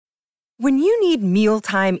When you need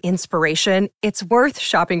mealtime inspiration, it's worth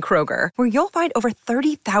shopping Kroger, where you'll find over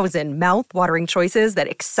 30,000 mouth-watering choices that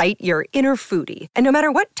excite your inner foodie. And no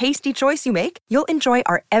matter what tasty choice you make, you'll enjoy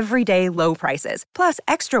our everyday low prices, plus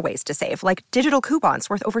extra ways to save, like digital coupons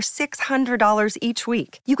worth over $600 each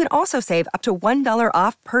week. You can also save up to $1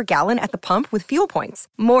 off per gallon at the pump with fuel points.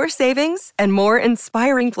 More savings and more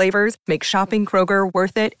inspiring flavors make shopping Kroger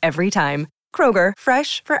worth it every time. Kroger,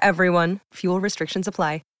 fresh for everyone. Fuel restrictions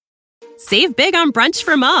apply. Save big on brunch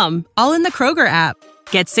for mom, all in the Kroger app.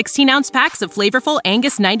 Get 16-ounce packs of flavorful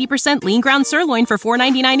Angus 90% lean ground sirloin for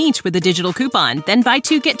 $4.99 each with a digital coupon. Then buy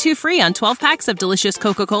 2, get 2 free on 12 packs of delicious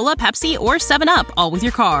Coca-Cola, Pepsi, or 7-Up, all with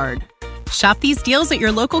your card. Shop these deals at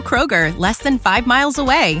your local Kroger, less than 5 miles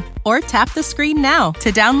away. Or tap the screen now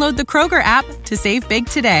to download the Kroger app to save big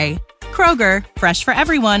today. Kroger, fresh for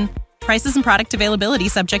everyone. Prices and product availability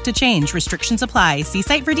subject to change. Restrictions apply. See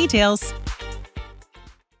site for details.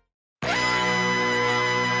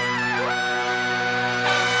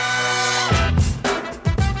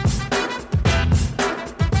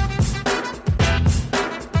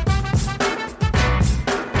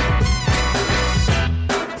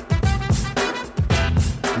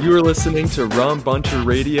 You are listening to Rum Bunter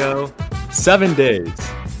Radio. 7 days,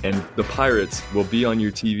 and the Pirates will be on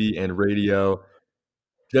your TV and radio.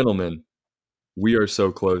 Gentlemen, we are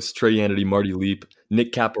so close. Trey Yannity, Marty Leap,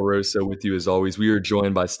 Nick Caparosa with you as always. We are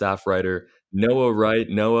joined by staff writer Noah Wright.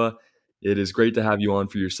 Noah, it is great to have you on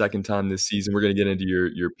for your second time this season. We're going to get into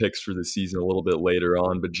your picks for the season a little bit later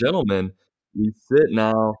on. But gentlemen, we sit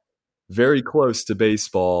now very close to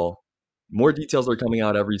baseball. More details are coming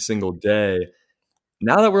out every single day.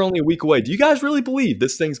 Now that we're only a week away, do you guys really believe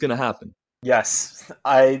this thing's going to happen? Yes,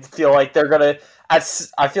 I feel like they're gonna. I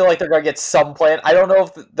feel like they're gonna get some plan. I don't know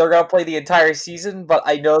if they're gonna play the entire season, but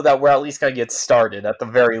I know that we're at least gonna get started at the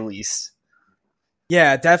very least.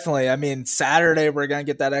 Yeah, definitely. I mean, Saturday we're gonna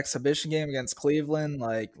get that exhibition game against Cleveland.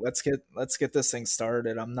 Like, let's get this thing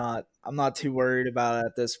started. I'm not too worried about it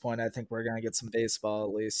at this point. I think we're gonna get some baseball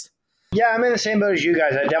at least. Yeah, I'm in the same boat as you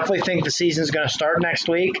guys. I definitely think the season's going to start next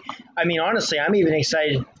week. I mean, honestly, I'm even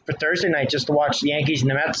excited for Thursday night just to watch the Yankees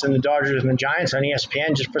and the Mets and the Dodgers and the Giants on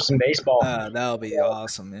ESPN just for some baseball. That'll be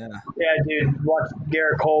awesome, yeah. Yeah, dude, watch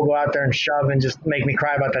Garrett Cole go out there and shove and just make me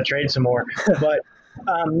cry about that trade some more. But,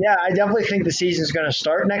 yeah, I definitely think the season's going to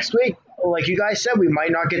start next week. Like you guys said, we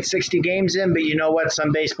might not get 60 games in, but you know what?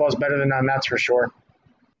 Some baseball is better than none, that's for sure.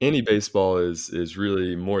 Any baseball is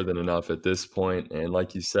really more than enough at this point. And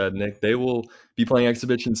like you said, Nick, they will be playing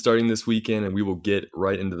exhibitions starting this weekend, and we will get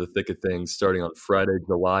right into the thick of things starting on Friday,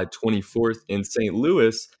 July 24th in St.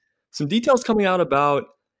 Louis. Some details coming out about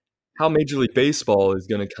how Major League Baseball is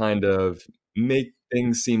going to kind of make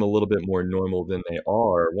things seem a little bit more normal than they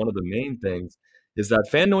are. One of the main things is that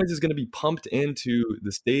fan noise is going to be pumped into the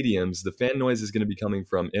stadiums. The fan noise is going to be coming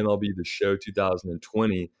from MLB The Show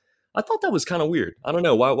 2020. I thought that was kind of weird. I don't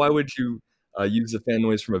know. Why would you use the fan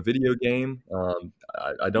noise from a video game?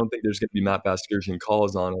 I don't think there's going to be Matt Vasgersian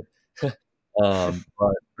calls on it. But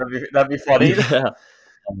That'd be funny. Yeah.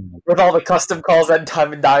 With all the custom calls that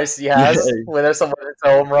Diamond Dynasty has, when there's someone hits a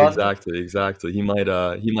home run. Exactly. He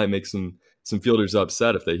might make some fielders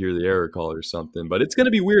upset if they hear the error call or something. But it's going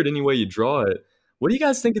to be weird any way you draw it. What do you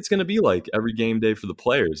guys think it's going to be like every game day for the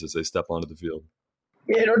players as they step onto the field?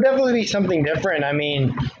 It'll definitely be something different. I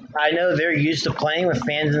mean, I know they're used to playing with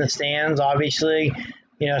fans in the stands, obviously,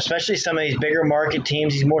 you know, especially some of these bigger market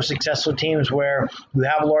teams, these more successful teams where you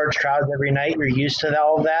have large crowds every night. You're used to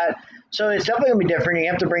all of that. So it's definitely going to be different. You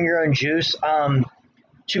have to bring your own juice.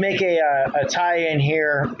 To make a tie-in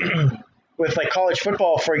here with like college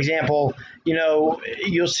football, for example, you know,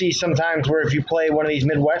 you'll see sometimes where if you play one of these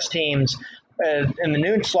Midwest teams, in the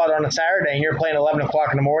noon slot on a Saturday and you're playing 11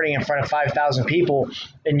 o'clock in the morning in front of 5,000 people,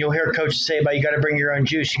 and you'll hear coaches say about you got to bring your own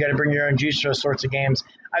juice. You got to bring your own juice for those sorts of games.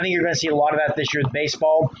 I think you're going to see a lot of that this year with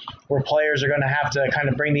baseball, where players are going to have to kind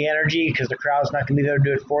of bring the energy because the crowd's not going to be there to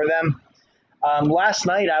do it for them. Last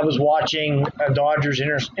night I was watching a Dodgers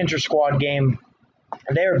inter-squad game,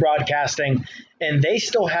 and they were broadcasting, and they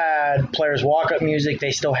still had players walk-up music.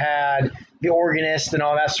 They still had the organist and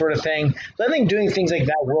all that sort of thing. So I think doing things like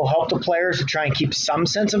that will help the players to try and keep some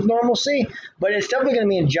sense of normalcy, but it's definitely going to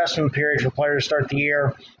be an adjustment period for players to start the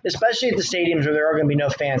year, especially at the stadiums where there are going to be no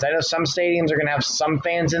fans. I know some stadiums are going to have some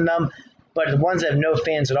fans in them, but the ones that have no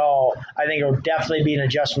fans at all, I think it'll definitely be an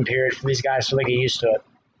adjustment period for these guys so they get used to it.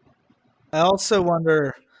 I also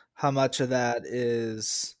wonder how much of that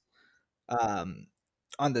is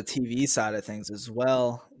on the TV side of things as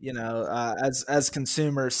well. You know, as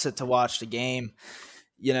consumers sit to watch the game,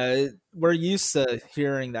 you know, we're used to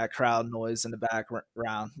hearing that crowd noise in the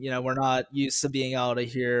background. You know, we're not used to being able to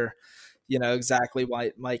hear, exactly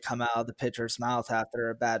what might come out of the pitcher's mouth after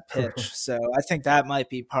a bad pitch. So I think that might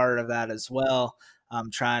be part of that as well.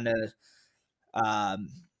 Trying to,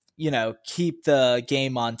 keep the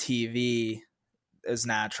game on TV as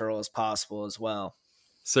natural as possible as well.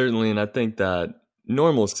 Certainly, and I think that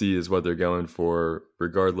normalcy is what they're going for,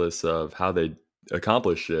 regardless of how they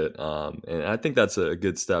accomplish it. And I think that's a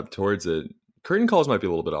good step towards it. Curtain calls might be a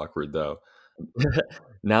little bit awkward, though.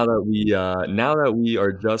 Now that we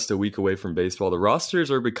are just a week away from baseball, the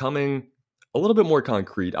rosters are becoming a little bit more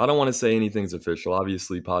concrete. I don't want to say anything's official.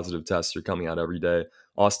 Obviously, positive tests are coming out every day.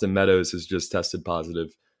 Austin Meadows has just tested positive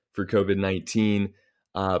for COVID-19.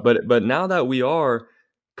 But now that we are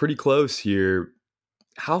pretty close here,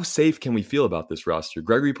 how safe can we feel about this roster?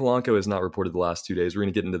 Gregory Polanco has not reported the last 2 days. We're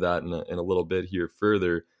going to get into that in a little bit here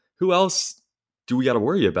further. Who else do we got to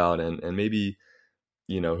worry about? And maybe,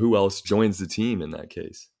 who else joins the team in that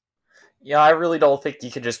case? Yeah, I really don't think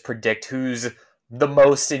you can just predict who's the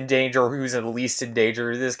most in danger or who's the least in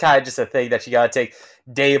danger. This is kind of just a thing that you got to take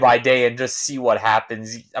day by day and just see what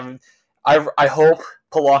happens. I mean, I hope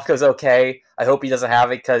Polanco's okay. I hope he doesn't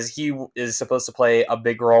have it because he is supposed to play a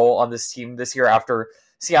big role on this team this year after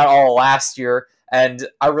seeing out all last year. And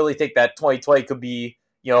I really think that 2020 could be,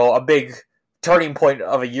 a big turning point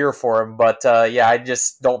of a year for him. But I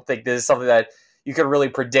just don't think this is something that you can really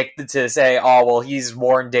predict to say, oh, well, he's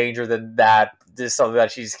more in danger than that. This is something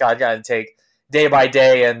that she's got to take day by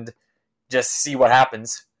day and just see what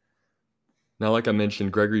happens. Now, like I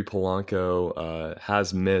mentioned, Gregory Polanco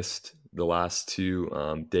has missed the last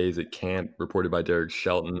 2 days at camp, reported by Derek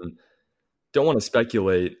Shelton. Don't want to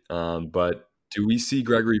speculate, but do we see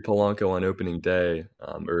Gregory Polanco on opening day,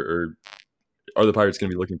 or are the Pirates going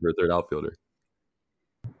to be looking for a third outfielder?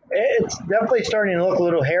 It's definitely starting to look a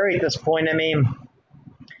little hairy at this point. I mean,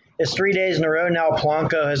 it's 3 days in a row now.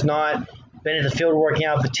 Polanco has not been in the field working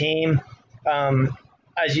out with the team.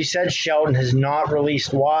 As you said, Shelton has not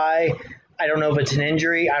released why. I don't know if it's an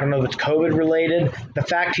injury. I don't know if it's COVID related. The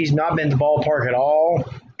fact he's not been to the ballpark at all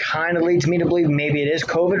kind of leads me to believe maybe it is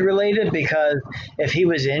COVID related, because if he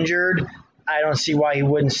was injured, I don't see why he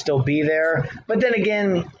wouldn't still be there. But then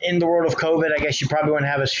again, in the world of COVID, I guess you probably want to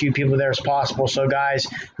have as few people there as possible. So guys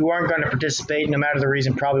who aren't going to participate, no matter the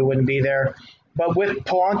reason, probably wouldn't be there. But with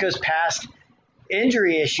Polanco's past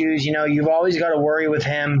injury issues, you've always got to worry with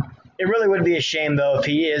him. It really would be a shame, though, if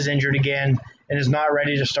he is injured again and is not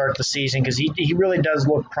ready to start the season, because he really does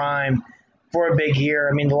look prime for a big year.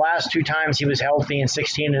 I mean, the last 2 times he was healthy in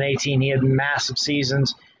 16 and 18, he had massive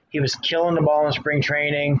seasons. He was killing the ball in spring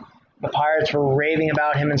training. The Pirates were raving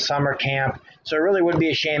about him in summer camp. So it really would be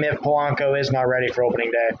a shame if Polanco is not ready for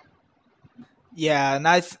opening day. Yeah,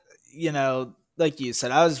 and like you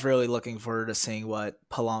said, I was really looking forward to seeing what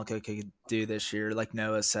Polanco could do this year. Like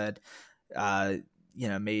Noah said,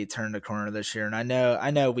 maybe turn the corner this year. And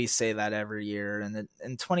I know we say that every year. And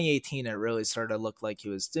in 2018, it really started to look like he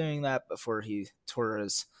was doing that before he tore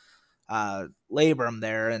his labrum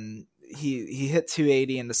there. And he hit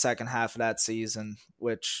 280 in the second half of that season,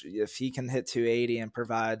 which if he can hit 280 and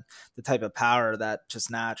provide the type of power that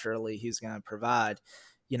just naturally he's going to provide,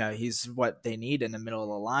 he's what they need in the middle of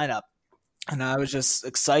the lineup. And I was just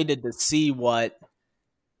excited to see what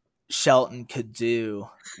Shelton could do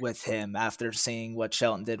with him after seeing what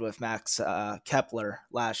Shelton did with Max Kepler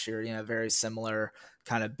last year. Very similar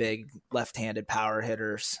kind of big left-handed power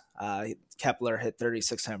hitters. Kepler hit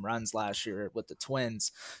 36 home runs last year with the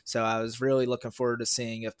Twins. So I was really looking forward to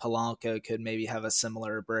seeing if Polanco could maybe have a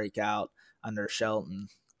similar breakout under Shelton.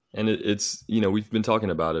 And it's we've been talking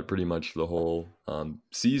about it pretty much the whole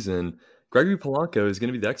season. Gregory Polanco is going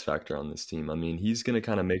to be the X factor on this team. I mean, he's going to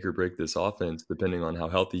kind of make or break this offense depending on how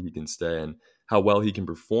healthy he can stay and how well he can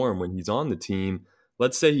perform when he's on the team.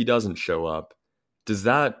 Let's say he doesn't show up. Does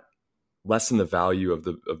that lessen the value of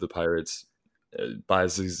the Pirates by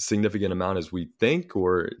as significant amount as we think,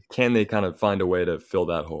 or can they kind of find a way to fill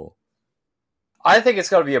that hole? I think it's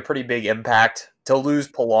going to be a pretty big impact to lose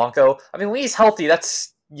Polanco. I mean, when he's healthy,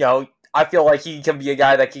 that's, I feel like he can be a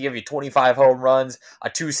guy that can give you 25 home runs, a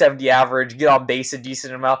 270 average, get on base a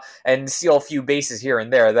decent amount, and steal a few bases here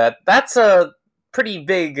and there. That's a pretty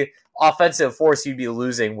big offensive force you'd be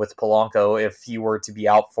losing with Polanco if he were to be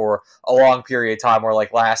out for a long period of time, or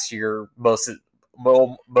like last year, most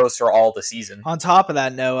or all the season. On top of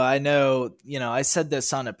that, Noah, I know, I said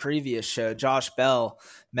this on a previous show. Josh Bell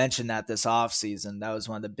mentioned that this offseason, that was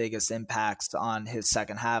one of the biggest impacts on his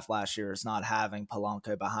second half last year, is not having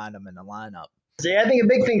Polanco behind him in the lineup. Yeah, I think a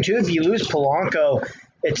big thing, too, if you lose Polanco,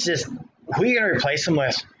 it's just who are you going to replace him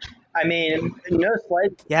with? I mean, no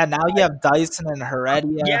slight. Yeah, now you have Dyson and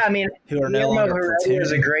Heredia. Yeah, I mean, who are no Guillermo longer Heredia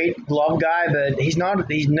is a platooning. great glove guy, but he's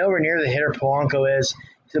nowhere near the hitter Polanco is.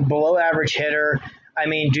 He's a below average hitter. I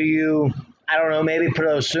mean, I don't know, maybe put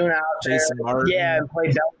Osuna out Jason there. Martin. Yeah, and play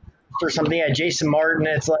Bell or something. Yeah, Jason Martin.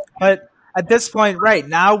 It's like, But at this point, right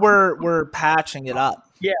now we're patching it up.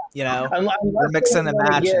 yeah, You know, unless we're mixing and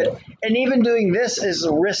matching. And even doing this is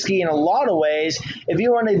risky in a lot of ways. If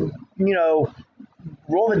you want to,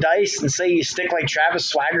 roll the dice and say you stick like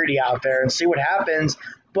Travis Swaggerty out there and see what happens,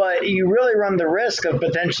 but you really run the risk of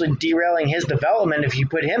potentially derailing his development if you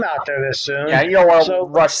put him out there this soon. Yeah, you don't want to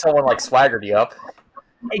rush someone like Swaggerty up.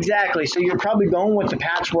 Exactly. So you're probably going with the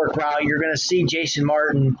patchwork route. You're going to see Jason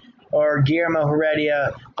Martin or Guillermo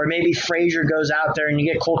Heredia, or maybe Frazier goes out there and you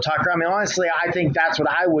get Cole Tucker. I mean, honestly, I think that's what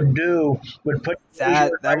I would do. Would put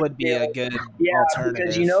that would be a good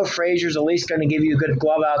alternative. Because Frazier's at least going to give you a good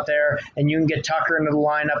glove out there, and you can get Tucker into the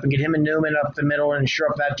lineup and get him and Newman up the middle and shore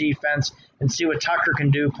up that defense and see what Tucker can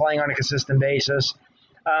do playing on a consistent basis.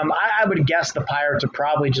 I would guess the Pirates would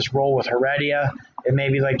probably just roll with Heredia and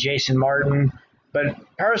maybe like Jason Martin. But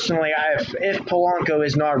personally, if Polanco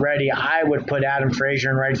is not ready, I would put Adam Frazier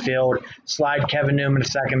in right field, slide Kevin Newman to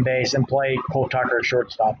second base, and play Cole Tucker at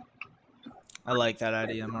shortstop. I like that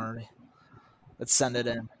idea, Marty. Let's send it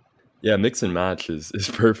in. Yeah, mix and match is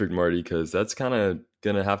perfect, Marty, because that's kind of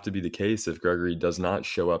going to have to be the case if Gregory does not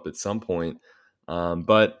show up at some point.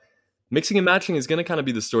 But mixing and matching is going to kind of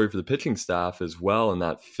be the story for the pitching staff as well in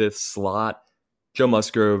that fifth slot. Joe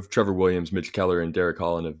Musgrove, Trevor Williams, Mitch Keller, and Derek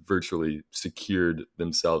Holland have virtually secured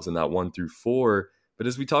themselves in that 1 through 4. But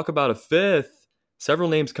as we talk about a fifth, several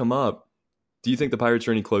names come up. Do you think the Pirates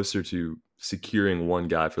are any closer to securing one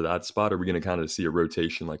guy for that spot, or are we going to kind of see a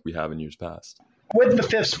rotation like we have in years past? With the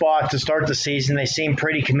fifth spot to start the season, they seem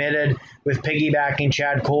pretty committed with piggybacking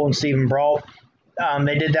Chad Cole and Stephen Brault.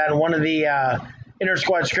 They did that in one of the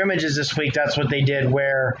inter-squad scrimmages this week. That's what they did,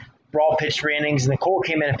 where Brault pitched 3 innings and then Cole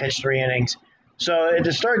came in and pitched 3 innings. So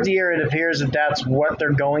to start the year, it appears that that's what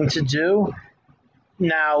they're going to do.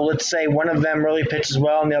 Now, let's say one of them really pitches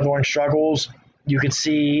well and the other one struggles. You could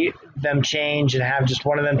see them change and have just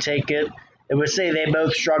one of them take it. It would say they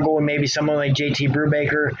both struggle, and maybe someone like JT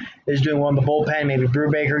Brubaker is doing well in the bullpen. Maybe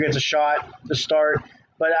Brubaker gets a shot to start.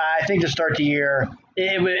 But I think to start the year,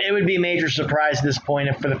 it would be a major surprise at this point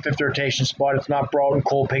if for the fifth rotation spot, it's not Brault and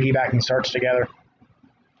Cole piggybacking starts together.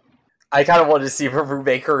 I kind of wanted to see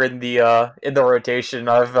Brubaker in the rotation.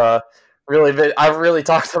 I've really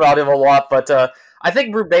talked about him a lot, but I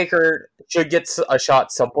think Brubaker should get a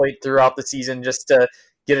shot some point throughout the season just to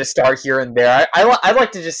get a start here and there. I'd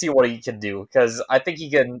like to just see what he can do, because I think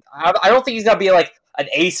he can. I don't think he's gonna be like an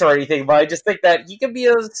ace or anything, but I just think that he can be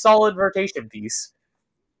a solid rotation piece.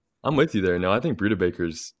 I'm with you there. No, I think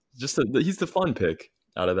Brubaker's he's the fun pick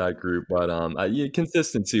out of that group, but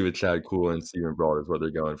consistency with Chad Cole and Stephen Brault is what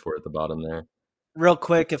they're going for at the bottom there. Real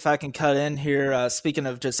quick, if I can cut in here, speaking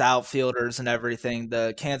of just outfielders and everything,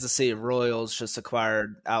 the Kansas City Royals just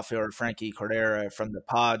acquired outfielder Frankie Cordero from the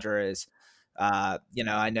Padres. I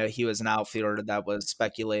know he was an outfielder that was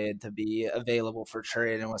speculated to be available for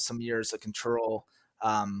trade and with some years of control.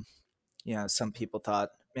 Some people thought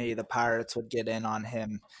maybe the Pirates would get in on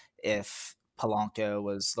him if Polanco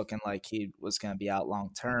was looking like he was going to be out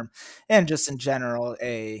long term, and just in general,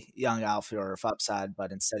 a young outfielder of upside,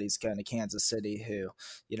 but instead he's going to Kansas City, who,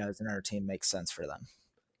 as another team makes sense for them.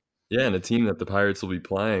 Yeah, and a team that the Pirates will be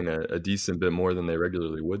playing a decent bit more than they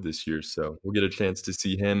regularly would this year. So we'll get a chance to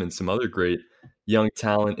see him and some other great young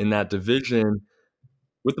talent in that division.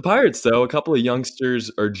 With the Pirates, though, a couple of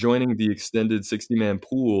youngsters are joining the extended 60-man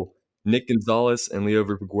pool, Nick Gonzalez and Leo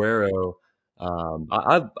Verguero.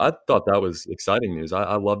 I thought that was exciting news.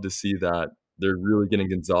 I love to see that they're really getting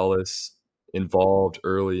Gonzalez involved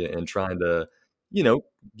early and trying to,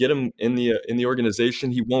 get him in the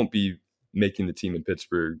organization. He won't be making the team in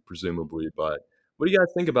Pittsburgh, presumably. But what do you guys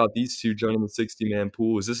think about these two joining the 60-man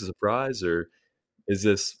pool? Is this a surprise, or is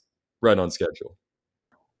this right on schedule?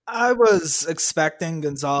 I was expecting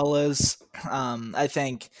Gonzalez. I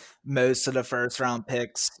think most of the first-round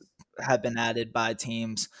picks have been added by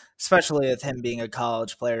teams, especially with him being a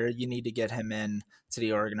college player. You need to get him in to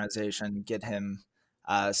the organization, get him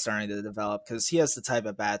starting to develop, because he has the type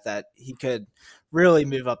of bat that he could really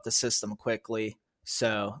move up the system quickly.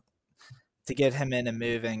 So to get him in and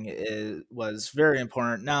moving was very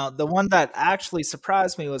important. Now, the one that actually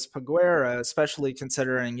surprised me was Peguero, especially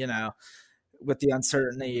considering, with the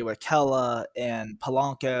uncertainty with Kella and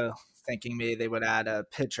Polanco, thinking maybe they would add a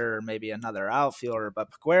pitcher or maybe another outfielder. But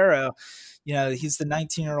Peguero, he's the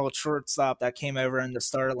 19-year-old shortstop that came over in the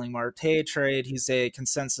Starling Marte trade. He's a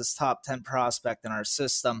consensus top 10 prospect in our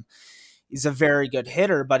system. He's a very good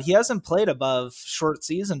hitter, but he hasn't played above short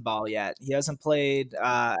season ball yet. He hasn't played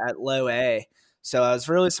at low A. So I was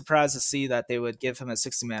really surprised to see that they would give him a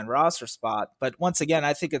 60-man roster spot. But once again,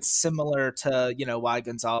 I think it's similar to, why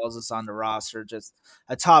Gonzalez is on the roster, just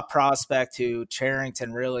a top prospect who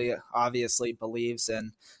Cherington really obviously believes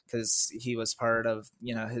in because he was part of,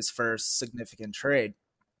 his first significant trade.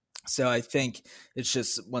 So I think it's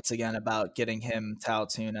just, once again, about getting him to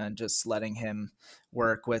Altoona and just letting him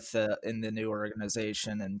work in the new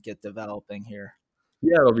organization and get developing here.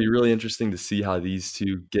 Yeah, it'll be really interesting to see how these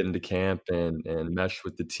two get into camp and mesh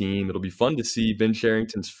with the team. It'll be fun to see Ben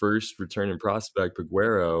Cherington's first returning prospect,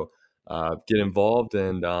 Peguero, get involved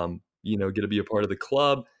and, get to be a part of the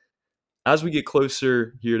club. As we get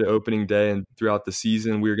closer here to opening day and throughout the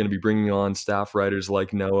season, we're going to be bringing on staff writers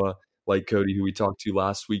like Noah, like Cody, who we talked to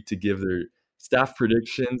last week, to give their staff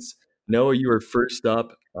predictions. Noah, you are first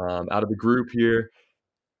up out of the group here.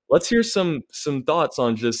 Let's hear some thoughts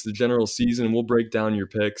on just the general season. We'll break down your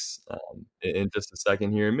picks in just a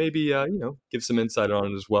second here, and maybe give some insight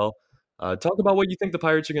on it as well. Talk about what you think the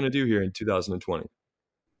Pirates are going to do here in 2020.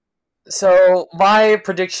 So my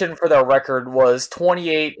prediction for their record was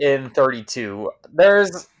 28-32.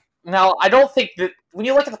 Now, I don't think that when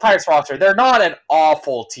you look at the Pirates roster, they're not an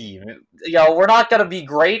awful team. We're not going to be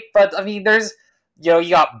great, but I mean, there's, you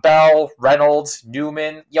got Bell, Reynolds,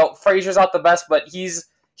 Newman. Frazier's not the best, but he's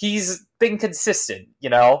been consistent,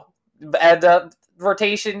 and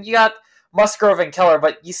rotation, you got Musgrove and Keller,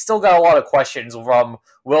 but you still got a lot of questions from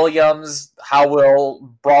Williams. How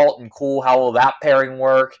will Brault and Cool, how will that pairing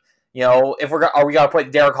work? If are we going to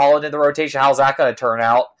put Derek Holland in the rotation? How's that going to turn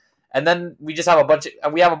out? And then we just have a bunch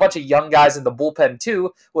of young guys in the bullpen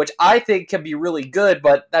too, which I think can be really good,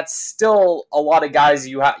 but that's still a lot of guys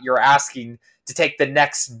you're asking to take the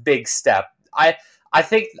next big step. I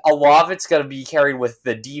think a lot of it's going to be carried with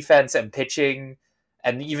the defense and pitching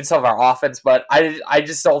and even some of our offense, but I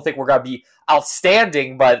just don't think we're going to be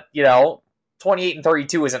outstanding, but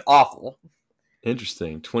 28-32 isn't awful.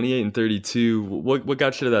 Interesting. 28-32. What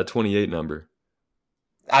got you to that 28 number?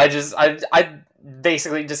 I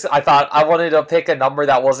basically I thought I wanted to pick a number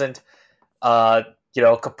that wasn't,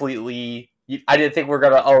 completely. I didn't think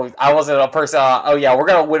I wasn't a person. We're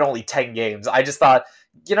gonna win only 10 games. I just thought,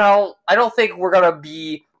 I don't think we're gonna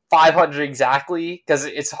be 500 exactly because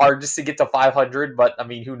it's hard just to get to 500. But I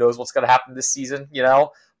mean, who knows what's gonna happen this season?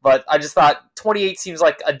 But I just thought 28 seems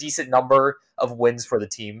like a decent number of wins for the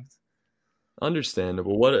team.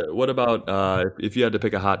 Understandable. What about if you had to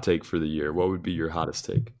pick a hot take for the year? What would be your hottest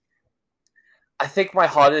take? I think my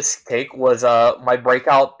hottest take was my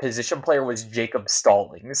breakout position player was Jacob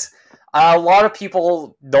Stallings. A lot of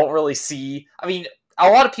people don't really see. I mean,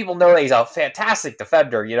 a lot of people know that he's a fantastic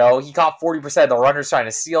defender. He caught 40% of the runners trying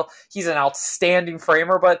to steal. He's an outstanding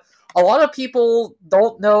framer, but a lot of people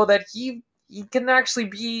don't know that he can actually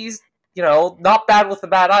be, not bad with the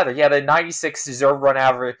bat either. He had a 96 deserved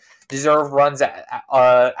runs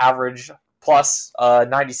average plus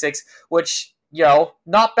 96, which,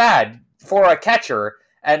 not bad for a catcher.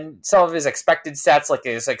 And some of his expected stats, like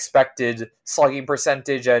his expected slugging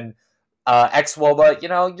percentage and xWOBA,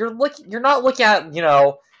 you're not looking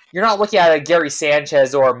at a Gary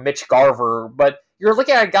Sanchez or a Mitch Garver, but you're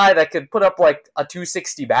looking at a guy that could put up like a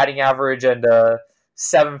 260 batting average and a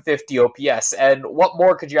 750 OPS. And what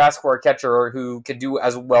more could you ask for a catcher who can do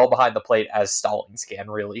as well behind the plate as Stallings can,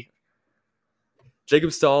 really?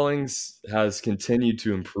 Jacob Stallings has continued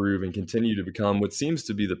to improve and continue to become what seems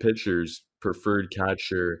to be the pitcher's preferred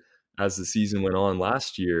catcher as the season went on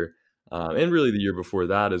last year, and really the year before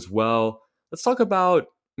that as well. Let's talk about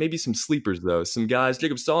maybe some sleepers, though. Some guys,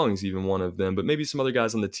 Jacob Stallings even one of them, but maybe some other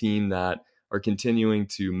guys on the team that are continuing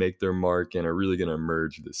to make their mark and are really going to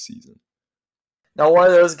emerge this season. Now, one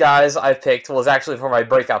of those guys I picked was actually for my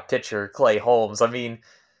breakout pitcher, Clay Holmes. I mean,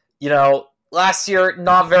 last year,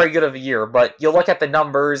 not very good of a year, but you look at the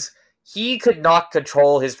numbers, he could not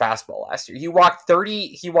control his fastball last year. He walked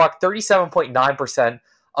 37.9%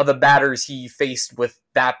 of the batters he faced with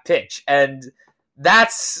that pitch. And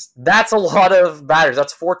that's a lot of batters.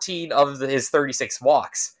 That's 14 of his 36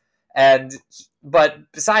 walks.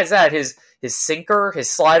 But besides that, his sinker,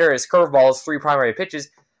 his slider, his curveball, his three primary pitches,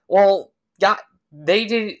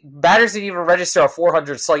 batters didn't even register a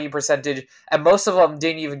 400 slugging percentage, and most of them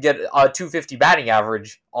didn't even get a 250 batting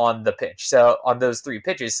average on the pitch. So on those three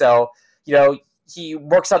pitches, so he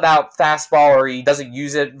works on that fastball, or he doesn't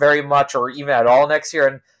use it very much, or even at all next year.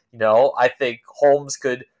 And I think Holmes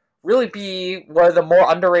could really be one of the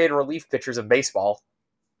more underrated relief pitchers in baseball.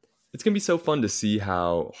 It's going to be so fun to see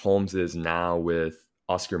how Holmes is now with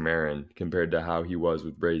Oscar Marin compared to how he was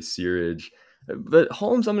with Bray Searage. But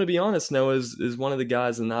Holmes, I'm going to be honest, Noah, is one of the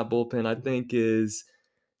guys in that bullpen I think is,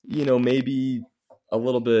 maybe a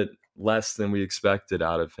little bit less than we expected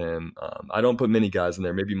out of him. I don't put many guys in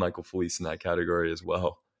there, maybe Michael Felice in that category as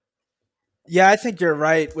well. Yeah, I think you're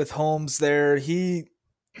right with Holmes there. He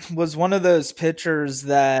was one of those pitchers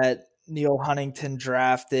that Neil Huntington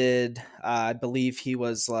drafted. I believe he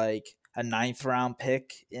was like a 9th round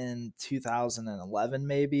pick in 2011,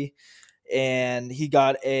 maybe. And he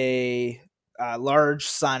got a large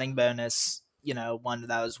signing bonus, one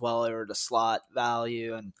that was well over the slot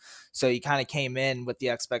value. And so he kind of came in with the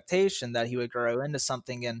expectation that he would grow into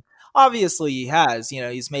something. And obviously he has,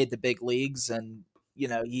 he's made the big leagues, and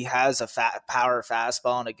he has a power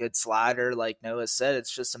fastball and a good slider. Like Noah said,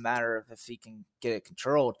 it's just a matter of if he can get it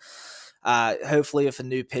controlled. Hopefully with a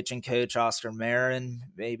new pitching coach, Oscar Marin,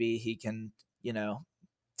 maybe he can,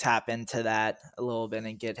 tap into that a little bit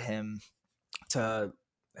and get him to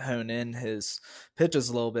hone in his pitches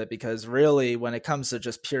a little bit, because really when it comes to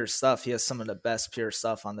just pure stuff, he has some of the best pure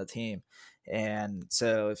stuff on the team. And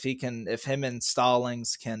so if him and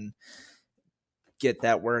Stallings can get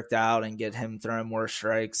that worked out and get him throwing more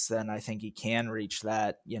strikes, then I think he can reach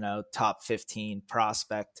that, top 15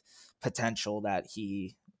 prospect potential that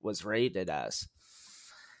he was rated as.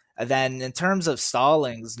 And then in terms of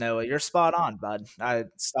Stallings, Noah, you're spot on, bud.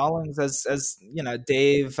 Stallings, as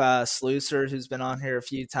Dave Slusser, who's been on here a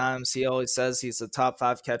few times, he always says he's a top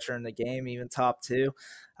 5 catcher in the game, even top 2.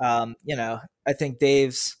 I think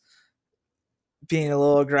Dave's being a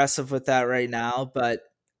little aggressive with that right now, but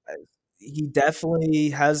he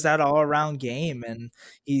definitely has that all-around game, and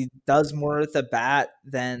he does more with the bat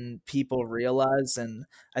than people realize. And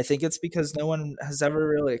I think it's because no one has ever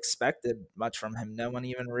really expected much from him. No one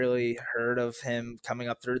even really heard of him coming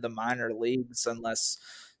up through the minor leagues unless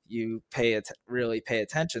you really pay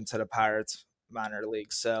attention to the Pirates minor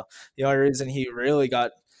leagues. So the only reason he really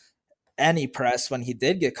got any press when he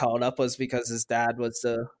did get called up was because his dad was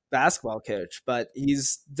the basketball coach. But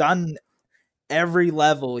he's done every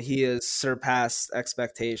level, he has surpassed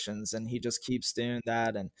expectations, and he just keeps doing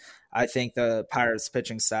that. And I think the Pirates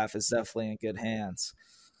pitching staff is definitely in good hands.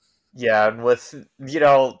 Yeah, and with,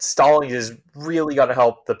 Stallings is really going to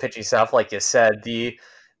help the pitching staff, like you said.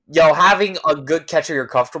 Having a good catcher you're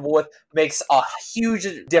comfortable with makes a huge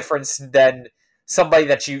difference than somebody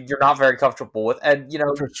that you're not very comfortable with. And,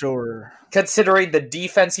 for sure, considering the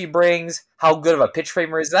defense he brings, how good of a pitch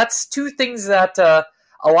framer is, that's two things that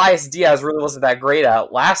Elias Diaz really wasn't that great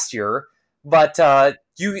at last year, but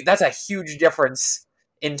that's a huge difference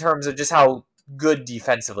in terms of just how good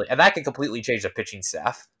defensively, and that can completely change the pitching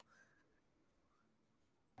staff.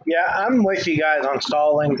 Yeah, I'm with you guys on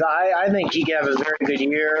Stallings. I think he can have a very good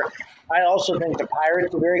year. I also think the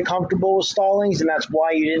Pirates are very comfortable with Stallings, and that's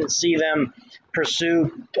why you didn't see them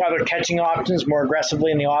pursue other catching options more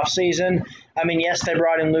aggressively in the offseason. I mean, yes, they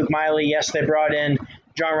brought in Luke Miley. Yes, they brought in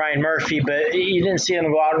John Ryan Murphy, but you didn't see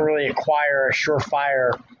them go out and really acquire a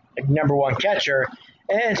surefire number 1 catcher.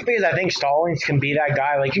 And it's because I think Stallings can be that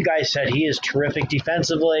guy. Like you guys said, he is terrific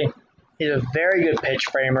defensively. He's a very good pitch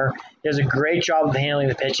framer. He does a great job of handling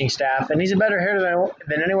the pitching staff, and he's a better hitter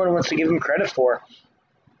than anyone wants to give him credit for.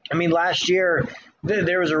 I mean, last year,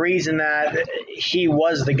 there was a reason that he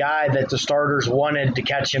was the guy that the starters wanted to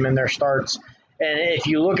catch him in their starts. And if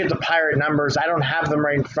you look at the Pirate numbers, I don't have them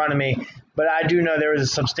right in front of me, but I do know there was a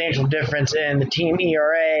substantial difference in the team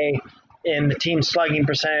ERA, in the team slugging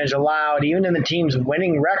percentage allowed, even in the team's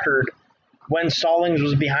winning record when Stallings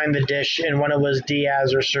was behind the dish and when it was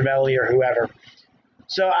Diaz or Cervelli or whoever.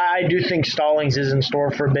 So I do think Stallings is in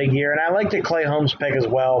store for a big year, and I like the Clay Holmes pick as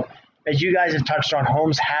well. As you guys have touched on,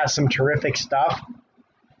 Holmes has some terrific stuff.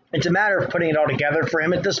 It's a matter of putting it all together for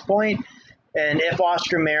him at this point. And if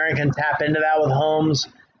Oscar Marin can tap into that with Holmes,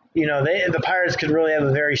 the Pirates could really have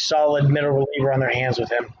a very solid middle reliever on their hands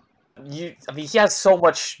with him. He has so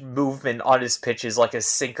much movement on his pitches, like his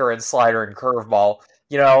sinker and slider and curveball,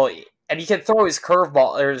 and he can throw his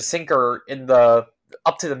curveball or his sinker in the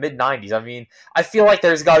up to the mid-90s. I mean, I feel like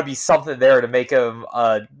there's got to be something there to make him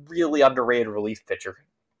a really underrated relief pitcher.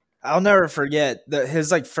 I'll never forget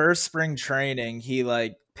his first spring training. He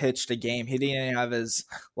pitched a game. He didn't even have his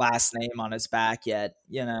last name on his back yet,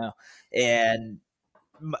 and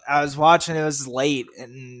I was watching, it was late,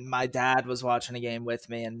 and my dad was watching a game with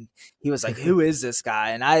me, and he was like, who is this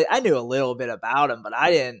guy? And I knew a little bit about him, but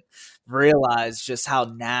I didn't realize just how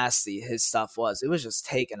nasty his stuff was. It was just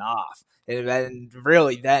taking off. And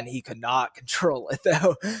really then he could not control it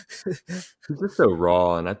though. He's just so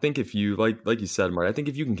raw. And I think if you, like you said, Mark, I think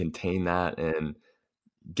if you can contain that and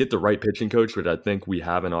get the right pitching coach, which I think we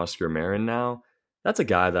have in Oscar Marin now, that's a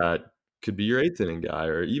guy that could be your 8th inning guy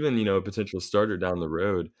or even, a potential starter down the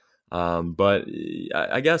road. But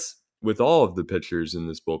I guess with all of the pitchers in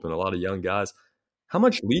this bullpen, a lot of young guys, how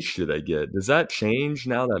much leash do they get? Does that change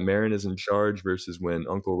now that Marin is in charge versus when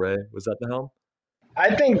Uncle Ray was at the helm?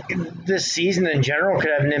 I think this season in general could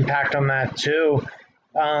have an impact on that too.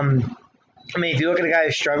 If you look at a guy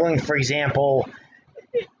who's struggling, for example,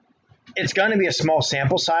 it's going to be a small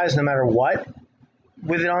sample size no matter what,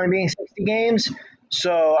 with it only being 60 games.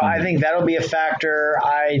 So I think that'll be a factor.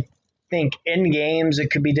 I think in games it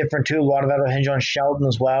could be different too. A lot of that will hinge on Sheldon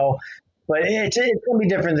as well. But it's going to be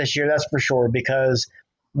different this year, that's for sure, because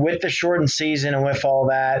with the shortened season and with all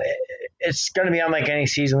that, it's going to be unlike any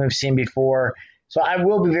season we've seen before. So I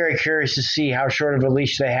will be very curious to see how short of a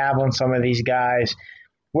leash they have on some of these guys.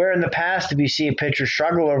 Where in the past, if you see a pitcher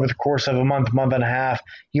struggle over the course of a month, month and a half,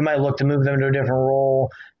 you might look to move them to a different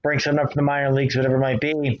role, bring someone up from the minor leagues, whatever it might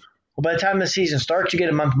be. Well, by the time the season starts, you get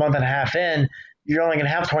a month, month and a half in, you're only going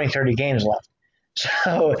to have 20, 30 games left.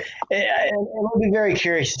 So we'll be very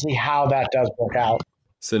curious to see how that does work out.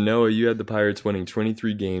 So, Noah, you had the Pirates winning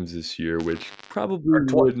 23 games this year, which probably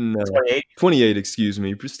wouldn't 28, excuse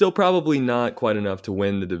me, but still probably not quite enough to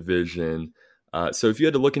win the division. So if you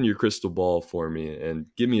had to look into your crystal ball for me and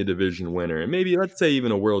give me a division winner, and maybe let's say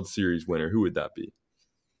even a World Series winner, who would that be?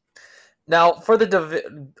 Now, for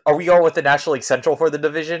the are we going with the National League Central for the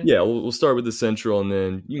division? Yeah, we'll start with the Central, and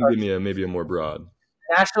then you can give me maybe a more broad.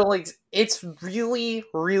 National League, it's really,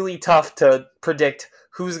 really tough to predict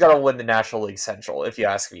who's going to win the National League Central, if you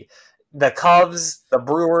ask me. The Cubs, the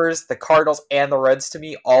Brewers, the Cardinals, and the Reds, to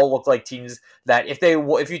me, all look like teams that if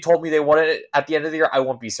you told me they won it at the end of the year, I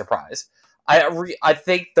won't be surprised. I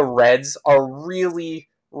think the Reds are really,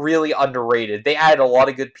 really underrated. They added a lot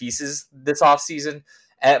of good pieces this offseason,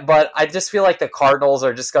 but I just feel like the Cardinals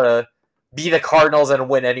are just going to be the Cardinals and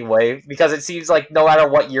win anyway, because it seems like no matter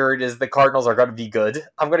what year it is, the Cardinals are going to be good.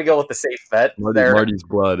 I'm going to go with the safe bet. Marty's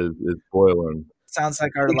blood is boiling. Sounds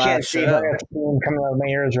like our You last can't see show. coming out of my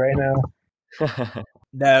ears right now.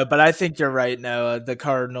 No, but I think you're right, Noah. The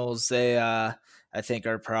Cardinals, they I think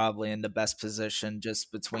are probably in the best position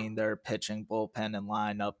just between their pitching, bullpen, and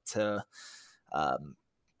lineup to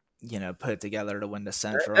put it together to win the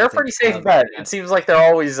Central. They're a pretty safe bet. It seems like they're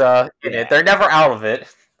always in it. They're never out of it.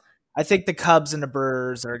 I think the Cubs and the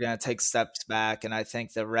Brewers are going to take steps back, and I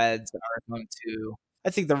think the Reds are going to.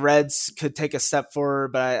 I think the Reds could take a step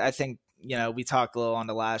forward, but I think we talked a little on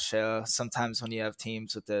the last show. Sometimes when you have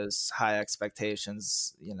teams with those high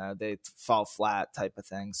expectations, they fall flat type of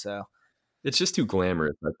thing. So it's just too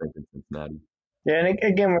glamorous, I think, in Cincinnati. Yeah, and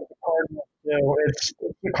again with the Cardinals, it's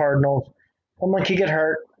the Cardinals. Someone could get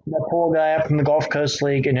hurt. That poor guy up from the Gulf Coast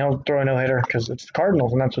League, and he'll throw a no-hitter because it's the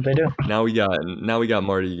Cardinals, and that's what they do. Now we got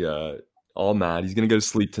Marty all mad. He's gonna go to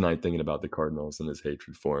sleep tonight thinking about the Cardinals and his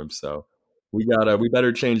hatred for him. So we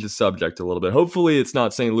better change the subject a little bit. Hopefully, it's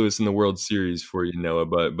not St. Louis in the World Series for you, Noah.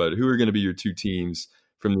 But who are going to be your two teams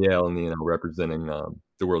from the AL and the NL representing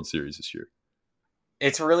the World Series this year?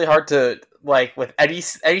 It's really hard to, with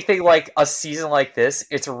anything like a season like this,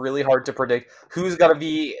 it's really hard to predict how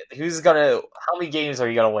many games are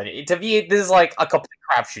you gonna win. To me, this is like a complete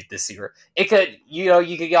crapshoot this year. It could,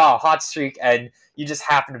 you could get on a hot streak and you just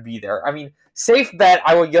happen to be there. I mean, safe bet,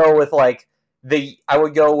 I would go with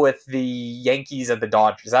the Yankees and the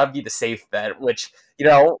Dodgers. That would be the safe bet, which,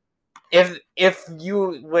 if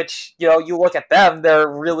you look at them, they're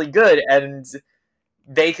really good and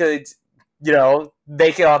they could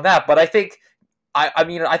make it on that. But I think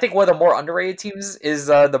I think one of the more underrated teams is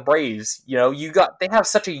the Braves. They have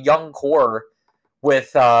such a young core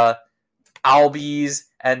with Albies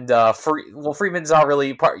and Freeman's not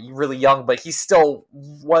really young, but he's still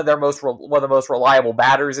one of the most reliable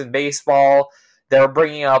batters in baseball. They're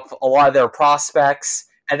bringing up a lot of their prospects,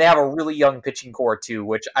 and they have a really young pitching core too,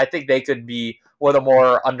 which I think they could be one of the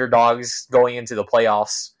more underdogs going into the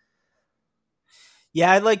playoffs. Yeah,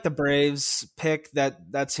 I like the Braves pick.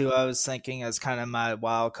 That's who I was thinking as kind of my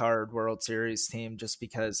wild card World Series team, just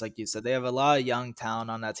because, like you said, they have a lot of young talent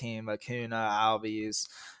on that team. Acuna, Albies,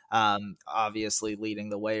 obviously leading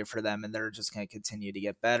the way for them, and they're just going to continue to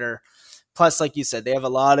get better. Plus, like you said, they have a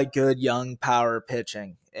lot of good young power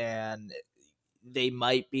pitching, and they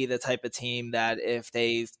might be the type of team that if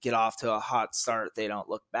they get off to a hot start, they don't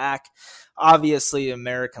look back. Obviously,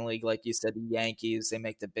 American League, like you said, the Yankees, they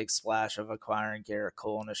make the big splash of acquiring Garrett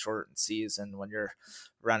Cole in a shortened season. When you're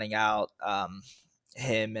running out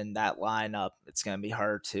him in that lineup, it's going to be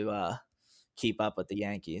hard to keep up with the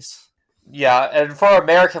Yankees. Yeah, and for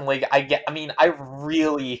American League, I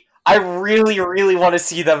really want to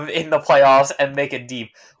see them in the playoffs and make it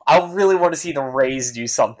deep. I really want to see the Rays do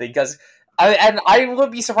something, because I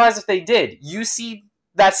would be surprised if they did. You see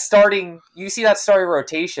that starting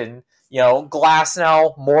rotation.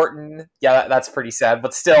 Glasnow, Morton. Yeah, that's pretty sad,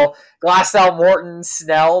 but still, Glasnow, Morton,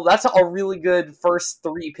 Snell. That's a really good first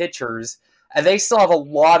 3 pitchers, and they still have a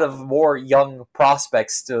lot of more young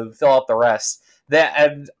prospects to fill out the rest.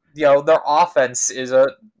 Their offense is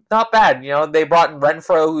not bad. They brought in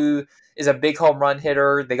Renfroe, who is a big home run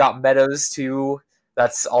hitter. They got Meadows too.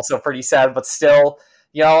 That's also pretty sad, but still,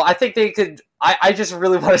 I think they could. I just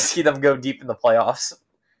really want to see them go deep in the playoffs.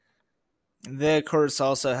 They, of course,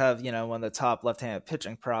 also have, one of the top left-handed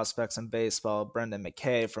pitching prospects in baseball, Brendan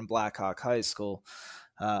McKay from Blackhawk High School,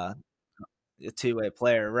 a two-way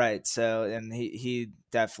player, right? So, and he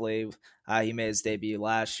definitely he made his debut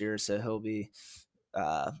last year, so he'll be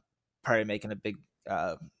probably making a big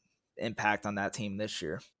impact on that team this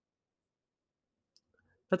year.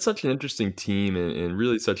 That's such an interesting team and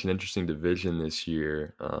really such an interesting division this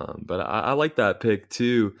year. But I like that pick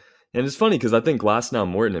too. And it's funny because I think Glasnow,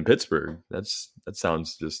 Morton in Pittsburgh, that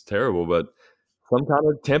sounds just terrible, but some kind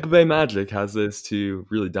of Tampa Bay magic has this two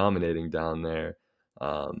really dominating down there.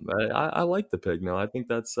 But I like the pick. No, I think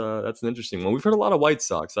that's an interesting one. We've heard a lot of White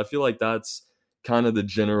Sox. I feel like that's kind of the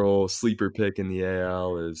general sleeper pick in the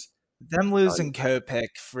AL is them losing Kopech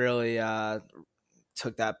really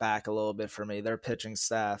took that back a little bit for me. Their pitching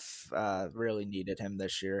staff really needed him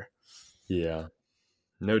this year. Yeah,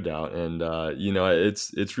 no doubt. And,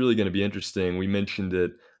 it's really going to be interesting. We mentioned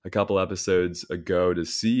it a couple episodes ago to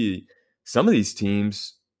see some of these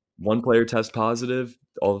teams, one player test positive,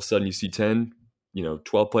 all of a sudden you see 10,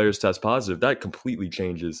 12 players test positive. That completely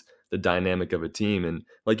changes the dynamic of a team. And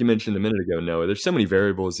like you mentioned a minute ago, Noah, there's so many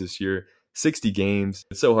variables this year, 60 games.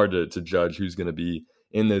 It's so hard to judge who's going to be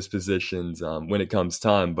in those positions when it comes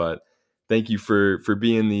time. But thank you for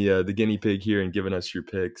being the guinea pig here and giving us your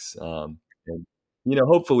picks. And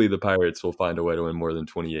hopefully the Pirates will find a way to win more than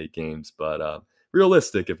 28 games. But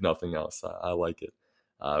realistic, if nothing else, I like it.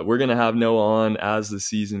 We're going to have Noah on as the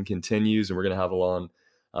season continues, and we're going to have on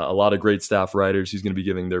a lot of great staff writers who's going to be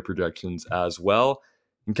giving their projections as well.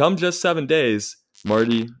 And come just 7 days,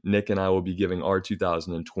 Marty, Nick, and I will be giving our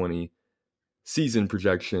 2020 season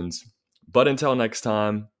projections. But until next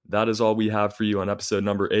time, that is all we have for you on episode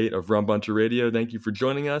number 8 of Rum Bunter Radio. Thank you for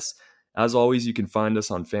joining us. As always, you can find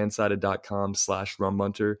us on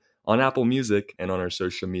fansided.com/rumbunter, on Apple Music, and on our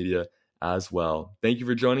social media as well. Thank you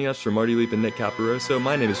for joining us. For Marty Leap and Nick Caparoso,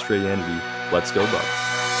 my name is Trey Yandy. Let's go Bucks.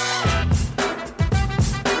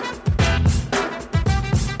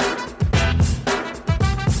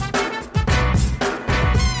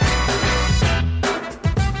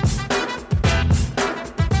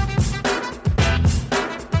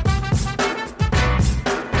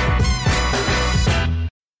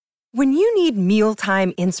 When you need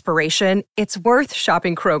mealtime inspiration, it's worth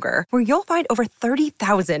shopping Kroger, where you'll find over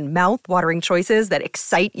 30,000 mouth-watering choices that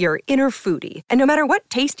excite your inner foodie. And no matter what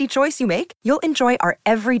tasty choice you make, you'll enjoy our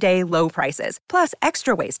everyday low prices, plus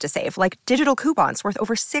extra ways to save, like digital coupons worth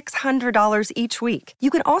over $600 each week. You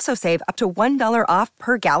can also save up to $1 off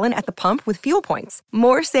per gallon at the pump with fuel points.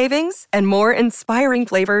 More savings and more inspiring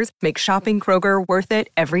flavors make shopping Kroger worth it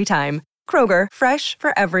every time. Kroger, fresh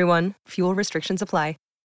for everyone. Fuel restrictions apply.